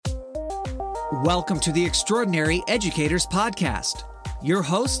Welcome to the Extraordinary Educators Podcast. Your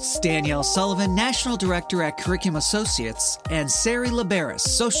hosts, Danielle Sullivan, National Director at Curriculum Associates, and Sari Liberis,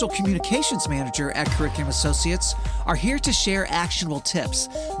 Social Communications Manager at Curriculum Associates, are here to share actionable tips,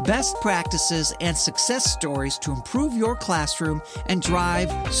 best practices, and success stories to improve your classroom and drive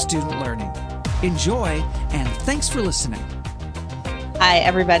student learning. Enjoy, and thanks for listening. Hi,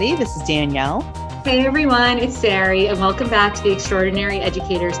 everybody. This is Danielle. Hey everyone, it's Sari, and welcome back to the Extraordinary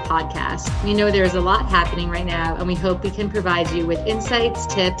Educators Podcast. We know there's a lot happening right now, and we hope we can provide you with insights,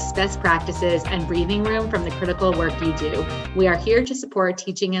 tips, best practices, and breathing room from the critical work you do. We are here to support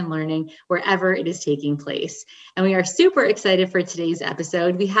teaching and learning wherever it is taking place. And we are super excited for today's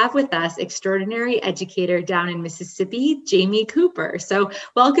episode. We have with us extraordinary educator down in Mississippi, Jamie Cooper. So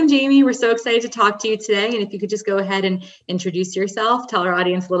welcome, Jamie. We're so excited to talk to you today. And if you could just go ahead and introduce yourself, tell our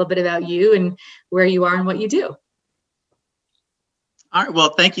audience a little bit about you and where you are and what you do. All right.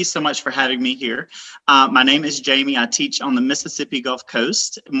 Well, thank you so much for having me here. My name is Jamie. I teach on the Mississippi Gulf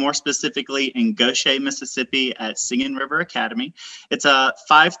Coast, more specifically in Goshen, Mississippi at Singing River Academy. It's a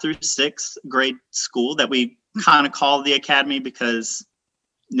 5 through 6 grade school that we kind of call the academy because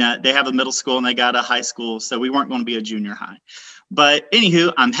they have a middle school and they got a high school. So we weren't going to be a junior high. But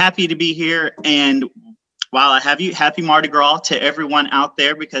anywho, I'm happy to be here. And while I have you, happy Mardi Gras to everyone out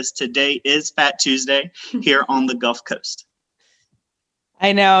there, because today is Fat Tuesday here on the Gulf Coast.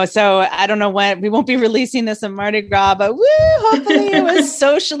 I know. So I don't know when we won't be releasing this on Mardi Gras, but hopefully it was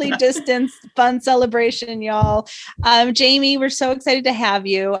socially distanced, fun celebration, y'all. Jamie, we're so excited to have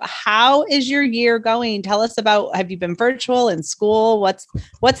you. How is your year going? Tell us about, have you been virtual in school?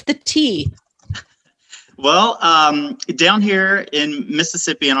 What's the tea? Well, down here in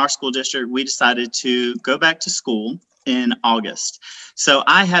Mississippi in our school district, we decided to go back to school in August. So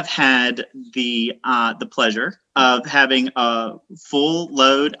I have had the pleasure of having a full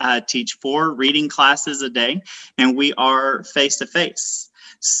load. I teach 4 reading classes a day, and we are face-to-face.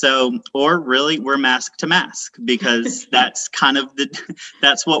 So, or really, we're mask to mask, because that's kind of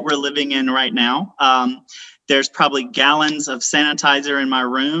that's what we're living in right now. There's probably gallons of sanitizer in my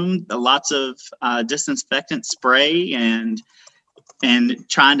room, lots of disinfectant spray, and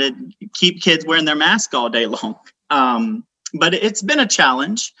trying to keep kids wearing their mask all day long. But it's been a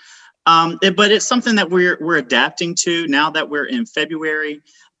challenge. But it's something that we're adapting to now that we're in February.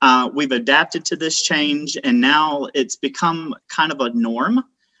 We've adapted to this change, and now it's become kind of a norm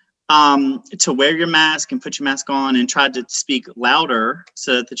to wear your mask and put your mask on and try to speak louder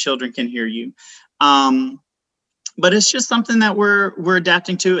so that the children can hear you. But it's just something that we're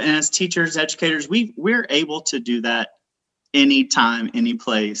adapting to. And as teachers, educators, we're able to do that anytime, any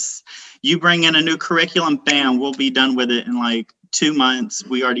place. You bring in a new curriculum, bam, we'll be done with it in like 2 months.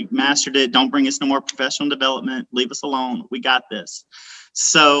 We already mastered it. Don't bring us no more professional development. Leave us alone. We got this.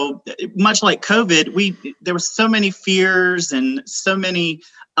 So much like COVID, there were so many fears and so many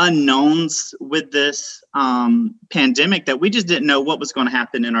unknowns with this pandemic that we just didn't know what was going to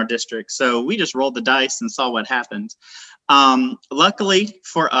happen in our district. So we just rolled the dice and saw what happened. Luckily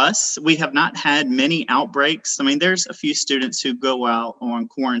for us, we have not had many outbreaks. I mean, there's a few students who go out on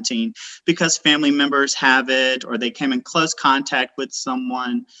quarantine because family members have it or they came in close contact with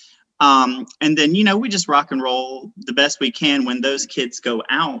someone. And then, we just rock and roll the best we can when those kids go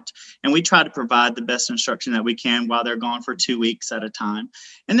out, and we try to provide the best instruction that we can while they're gone for 2 weeks at a time.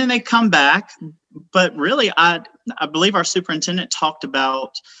 And then they come back. But really, I believe our superintendent talked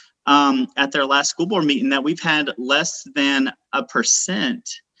about at their last school board meeting that we've had less than 1%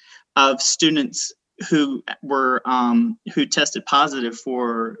 of students who were who tested positive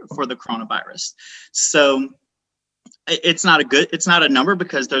for the coronavirus. So it's not a number,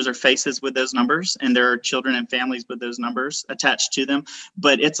 because those are faces with those numbers, and there are children and families with those numbers attached to them,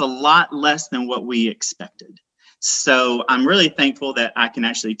 but it's a lot less than what we expected. So I'm really thankful that I can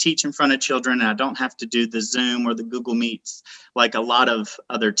actually teach in front of children, and I don't have to do the Zoom or the Google Meets like a lot of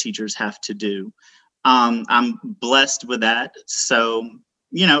other teachers have to do. I'm blessed with that. So,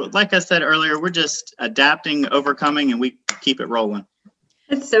 like I said earlier, we're just adapting, overcoming, and we keep it rolling.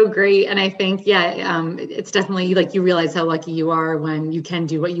 It's so great. And I think, it's definitely like you realize how lucky you are when you can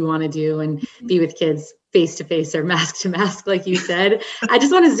do what you want to do and be with kids face to face or mask to mask, like you said. I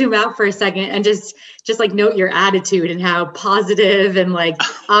just want to zoom out for a second and just like note your attitude and how positive and like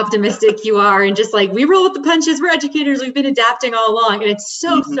optimistic you are. And just like, we roll with the punches. We're educators. We've been adapting all along. And it's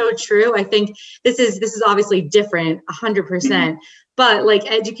so true. I think this is obviously different, 100%. But like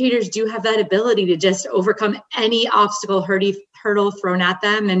educators do have that ability to just overcome any obstacle, hurdle thrown at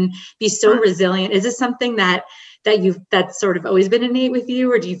them and be so resilient. Is this something that's sort of always been innate with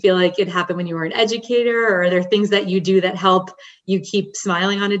you, or do you feel like it happened when you were an educator, or are there things that you do that help you keep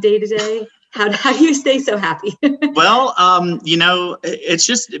smiling on a day-to-day? How do you stay so happy? Well, it's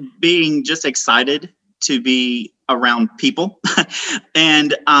just being just excited to be around people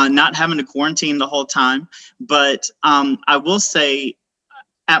and not having to quarantine the whole time. But I will say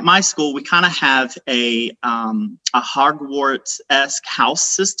at my school, we kind of have a Hogwarts-esque house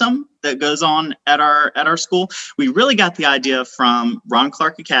system that goes on at our school. We really got the idea from Ron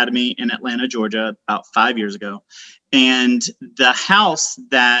Clark Academy in Atlanta, Georgia, about 5 years ago. And the house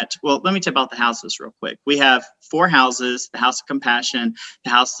let me tell you about the houses real quick. We have 4 houses: the House of Compassion, the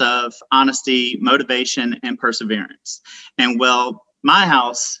House of Honesty, Motivation, and Perseverance. And my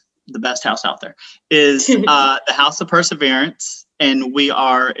house, the best house out there, is the House of Perseverance. And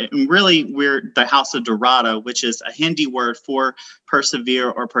we're the House of Dorada, which is a Hindi word for persevere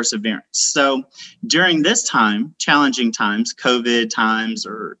or perseverance. So during this time, challenging times, COVID times,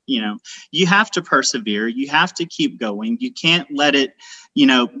 or, you have to persevere. You have to keep going. You can't let it,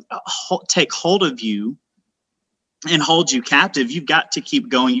 take hold of you and hold you captive. You've got to keep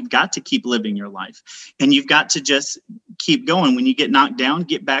going. You've got to keep living your life. And you've got to just keep going. When you get knocked down,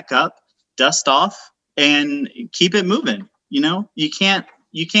 get back up, dust off, and keep it moving. You can't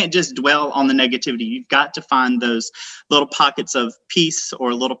just dwell on the negativity. You've got to find those little pockets of peace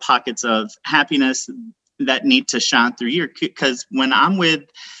or little pockets of happiness that need to shine through you. Because when I'm with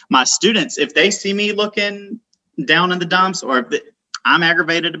my students, if they see me looking down in the dumps, or if I'm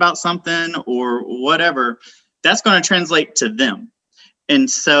aggravated about something or whatever, that's going to translate to them.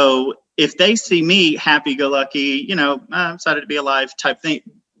 And so if they see me happy-go-lucky, I'm excited to be alive type thing,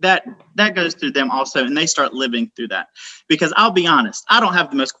 that goes through them also, and they start living through that. Because I'll be honest, I don't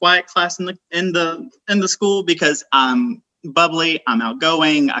have the most quiet class in the school, because I'm bubbly, I'm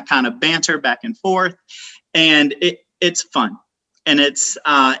outgoing, I kind of banter back and forth, and it's fun, and it's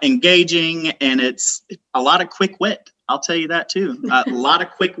engaging, and it's a lot of quick wit. I'll tell you that too. A lot of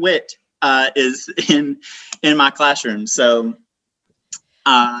quick wit is in my classroom. So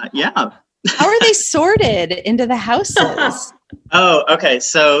yeah. How are they sorted into the houses? Oh, okay.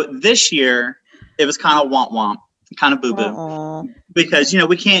 So this year it was kind of womp, kind of boo-boo, because,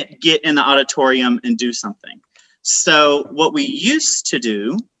 we can't get in the auditorium and do something. So what we used to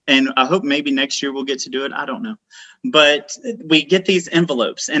do, and I hope maybe next year we'll get to do it, I don't know, but we get these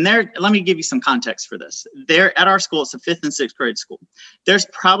envelopes, and let me give you some context for this. There at our school, it's a 5th and 6th grade school. There's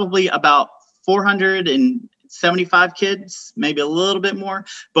probably about 475 kids, maybe a little bit more,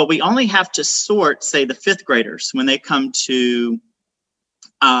 but we only have to sort, say, the 5th graders when they come to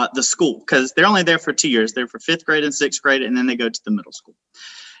the school, because they're only there for 2 years. They're for 5th grade and 6th grade, and then they go to the middle school.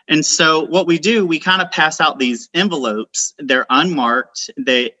 And so what we do, we kind of pass out these envelopes. They're unmarked.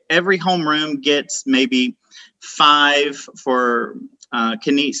 Every homeroom gets maybe 5 for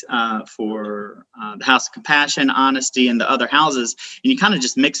for the House of Compassion, Honesty, and the other houses, and you kind of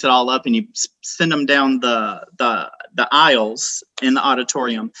just mix it all up, and you send them down the aisles in the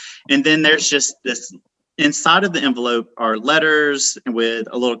auditorium. And then there's just this, inside of the envelope are letters with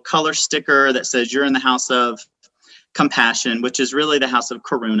a little color sticker that says you're in the House of Compassion, which is really the House of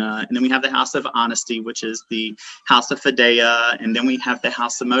Karuna. And then we have the House of Honesty, which is the House of Fidea. And then we have the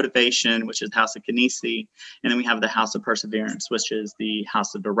House of Motivation, which is the House of Kinesi. And then we have the House of Perseverance, which is the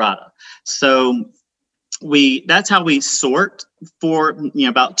House of Dorada. So that's how we sort for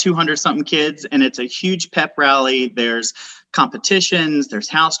about 200 something kids. And it's a huge pep rally. There's competitions, there's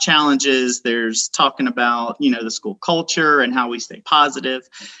house challenges, there's talking about, the school culture and how we stay positive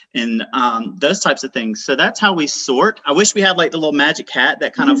and those types of things. So that's how we sort. I wish we had like the little magic hat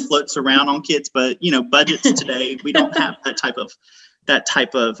that kind of floats around on kids, but budgets today, we don't have that type of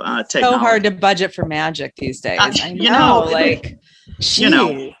technology. So hard to budget for magic these days. I know,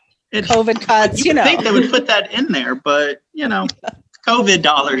 COVID cuts, I think they would put that in there, but COVID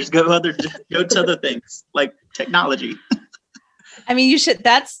dollars go to other things like technology. I mean, you should,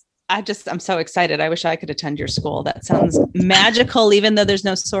 I'm so excited. I wish I could attend your school. That sounds magical, even though there's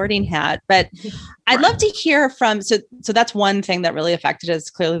no sorting hat, but I'd love to hear from, so that's one thing that really affected us,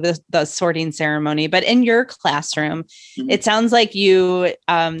 clearly the sorting ceremony, but in your classroom, it sounds like you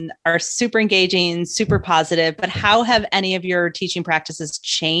are super engaging, super positive, but how have any of your teaching practices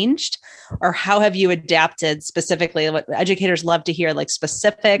changed, or how have you adapted specifically? What educators love to hear, like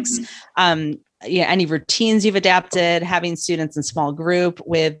specifics, any routines you've adapted, having students in small group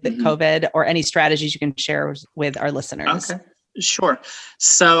with COVID, or any strategies you can share with our listeners. Okay, sure.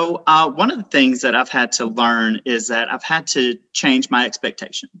 So one of the things that I've had to learn is that I've had to change my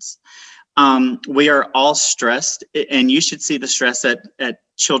expectations. We are all stressed, and you should see the stress at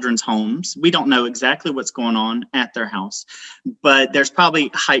children's homes. We don't know exactly what's going on at their house, but there's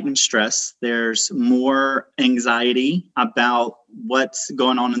probably heightened stress. There's more anxiety about what's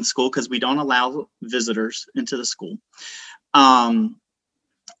going on in the school because we don't allow visitors into the school.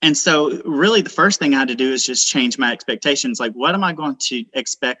 And so really the first thing I had to do is just change my expectations. Like, what am I going to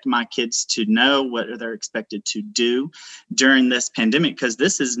expect my kids to know? What are they expected to do during this pandemic? Because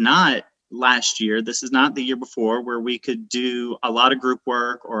this is not last year. This is not the year before where we could do a lot of group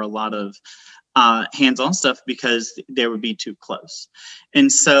work or a lot of hands-on stuff because they would be too close.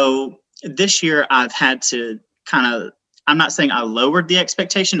 And so this year I've had to I'm not saying I lowered the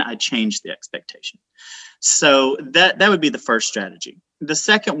expectation, I changed the expectation. So that would be the first strategy. The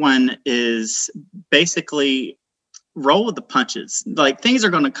second one is basically roll with the punches. Like, things are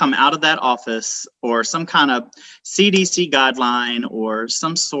going to come out of that office or some kind of CDC guideline or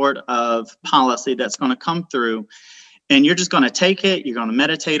some sort of policy that's going to come through. And you're just going to take it, you're going to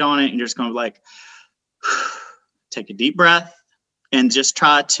meditate on it, and you're just going to take a deep breath and just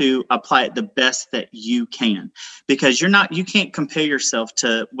try to apply it the best that you can, because you can't compare yourself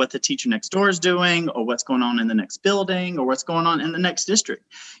to what the teacher next door is doing or what's going on in the next building or what's going on in the next district.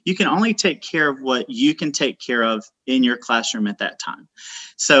 You can only take care of what you can take care of in your classroom at that time.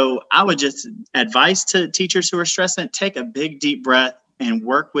 So I would just advise to teachers who are stressing, take a big deep breath and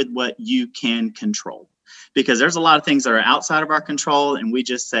work with what you can control. Because there's a lot of things that are outside of our control, and we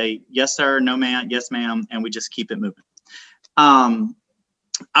just say, yes, sir, no, ma'am, yes, ma'am, and we just keep it moving.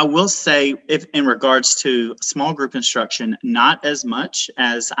 I will say, if in regards to small group instruction, not as much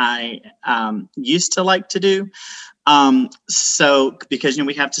as I used to like to do. So because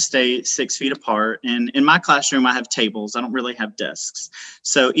we have to stay 6 feet apart, and in my classroom I have tables. I don't really have desks.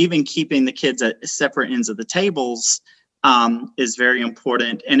 So even keeping the kids at separate ends of the tables is very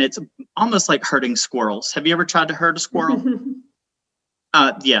important, and it's almost like herding squirrels. Have you ever tried to herd a squirrel?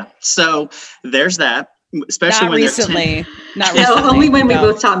 Yeah. So there's that. Especially not when recently. Not no, recently. only when we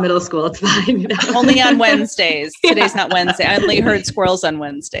both taught middle school. It's fine. Only on Wednesdays. Today's not Wednesday. I only heard squirrels on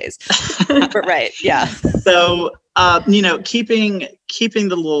Wednesdays. But right, yeah. So keeping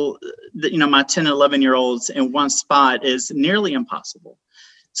the little, my 10 and 11-year-olds in one spot is nearly impossible.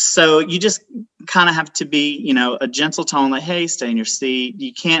 So you just kind of have to be, a gentle tone, like, hey, stay in your seat.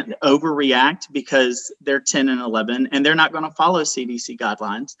 You can't overreact because they're 10 and 11 and they're not going to follow CDC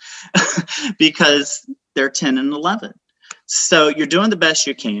guidelines because they're 10 and 11. So you're doing the best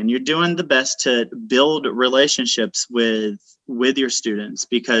you can. You're doing the best to build relationships with your students,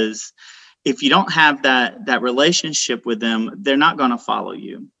 because if you don't have that relationship with them, they're not going to follow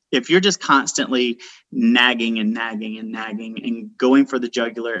you. If you're just constantly nagging and going for the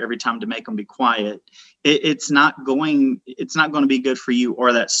jugular every time to make them be quiet, it's not going to be good for you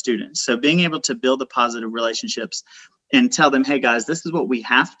or that student. So being able to build the positive relationships and tell them, hey guys, this is what we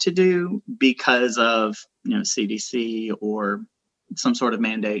have to do because of CDC or some sort of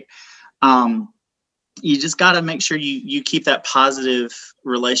mandate. You just got to make sure you keep that positive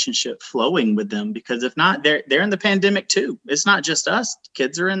relationship flowing with them, because if not, they're in the pandemic too. It's not just us.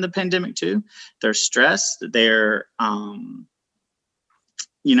 Kids are in the pandemic too. They're stressed. They're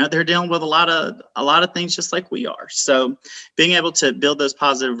they're dealing with a lot of things just like we are. So being able to build those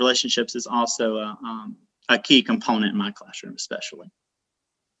positive relationships is also a key component in my classroom, especially.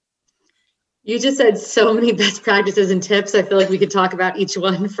 You just said so many best practices and tips. I feel like we could talk about each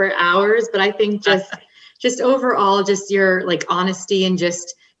one for hours, but I think just overall, just your honesty and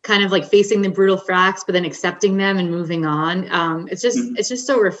just kind of facing the brutal facts, but then accepting them and moving on. It's just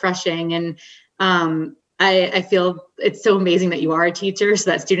so refreshing. And I feel it's so amazing that you are a teacher,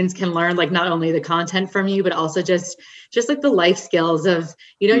 so that students can learn not only the content from you, but also just the life skills of,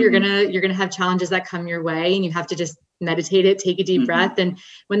 you're gonna have challenges that come your way, and you have to just meditate it, take a deep breath. And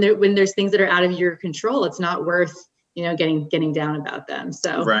when there's things that are out of your control, it's not worth, getting down about them.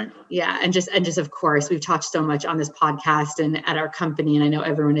 So, right. Yeah. And just, of course, we've talked so much on this podcast and at our company, and I know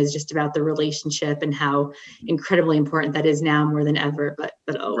everyone is just about the relationship and how incredibly important that is now more than ever,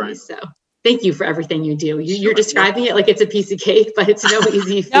 but always. Right. So thank you for everything you do. You're describing it like it's a piece of cake, but it's no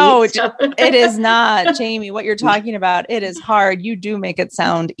easy feat. No, it is not, Jamie. What you're talking about, it is hard. You do make it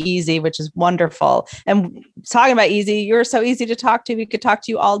sound easy, which is wonderful. And talking about easy, you're so easy to talk to. We could talk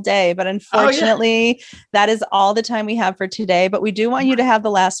to you all day, but unfortunately, that is all the time we have for today. But we do want you to have the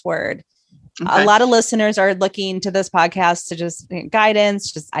last word. Okay. A lot of listeners are looking to this podcast to just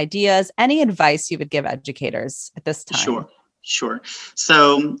guidance, just ideas, any advice you would give educators at this time. Sure.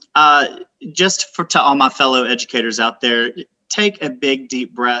 So just to all my fellow educators out there, take a big,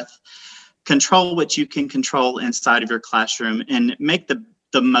 deep breath, control what you can control inside of your classroom, and make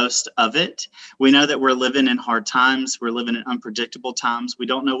the most of it. We know that we're living in hard times. We're living in unpredictable times. We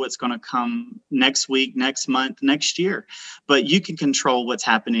don't know what's going to come next week, next month, next year, but you can control what's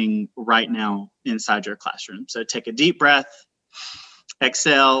happening right now inside your classroom. So take a deep breath,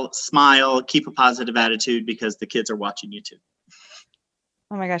 excel, smile, keep a positive attitude because the kids are watching you too.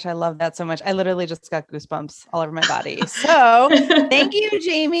 Oh my gosh, I love that so much. I literally just got goosebumps all over my body. So thank you,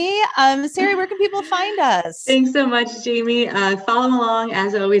 Jamie. Sari, where can people find us? Thanks so much, Jamie. Follow along,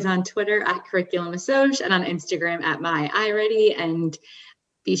 as always, on Twitter at Curriculum Assoc and on Instagram at MyIReady. And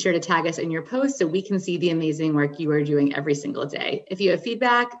be sure to tag us in your posts so we can see the amazing work you are doing every single day. If you have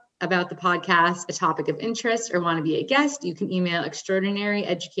feedback about the podcast, a topic of interest, or want to be a guest, you can email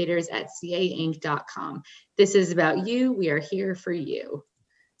extraordinaryeducators@cainc.com. This is about you. We are here for you.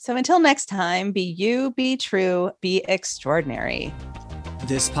 So until next time, be you, be true, be extraordinary.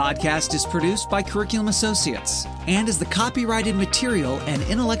 This podcast is produced by Curriculum Associates and is the copyrighted material and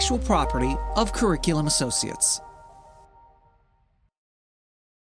intellectual property of Curriculum Associates.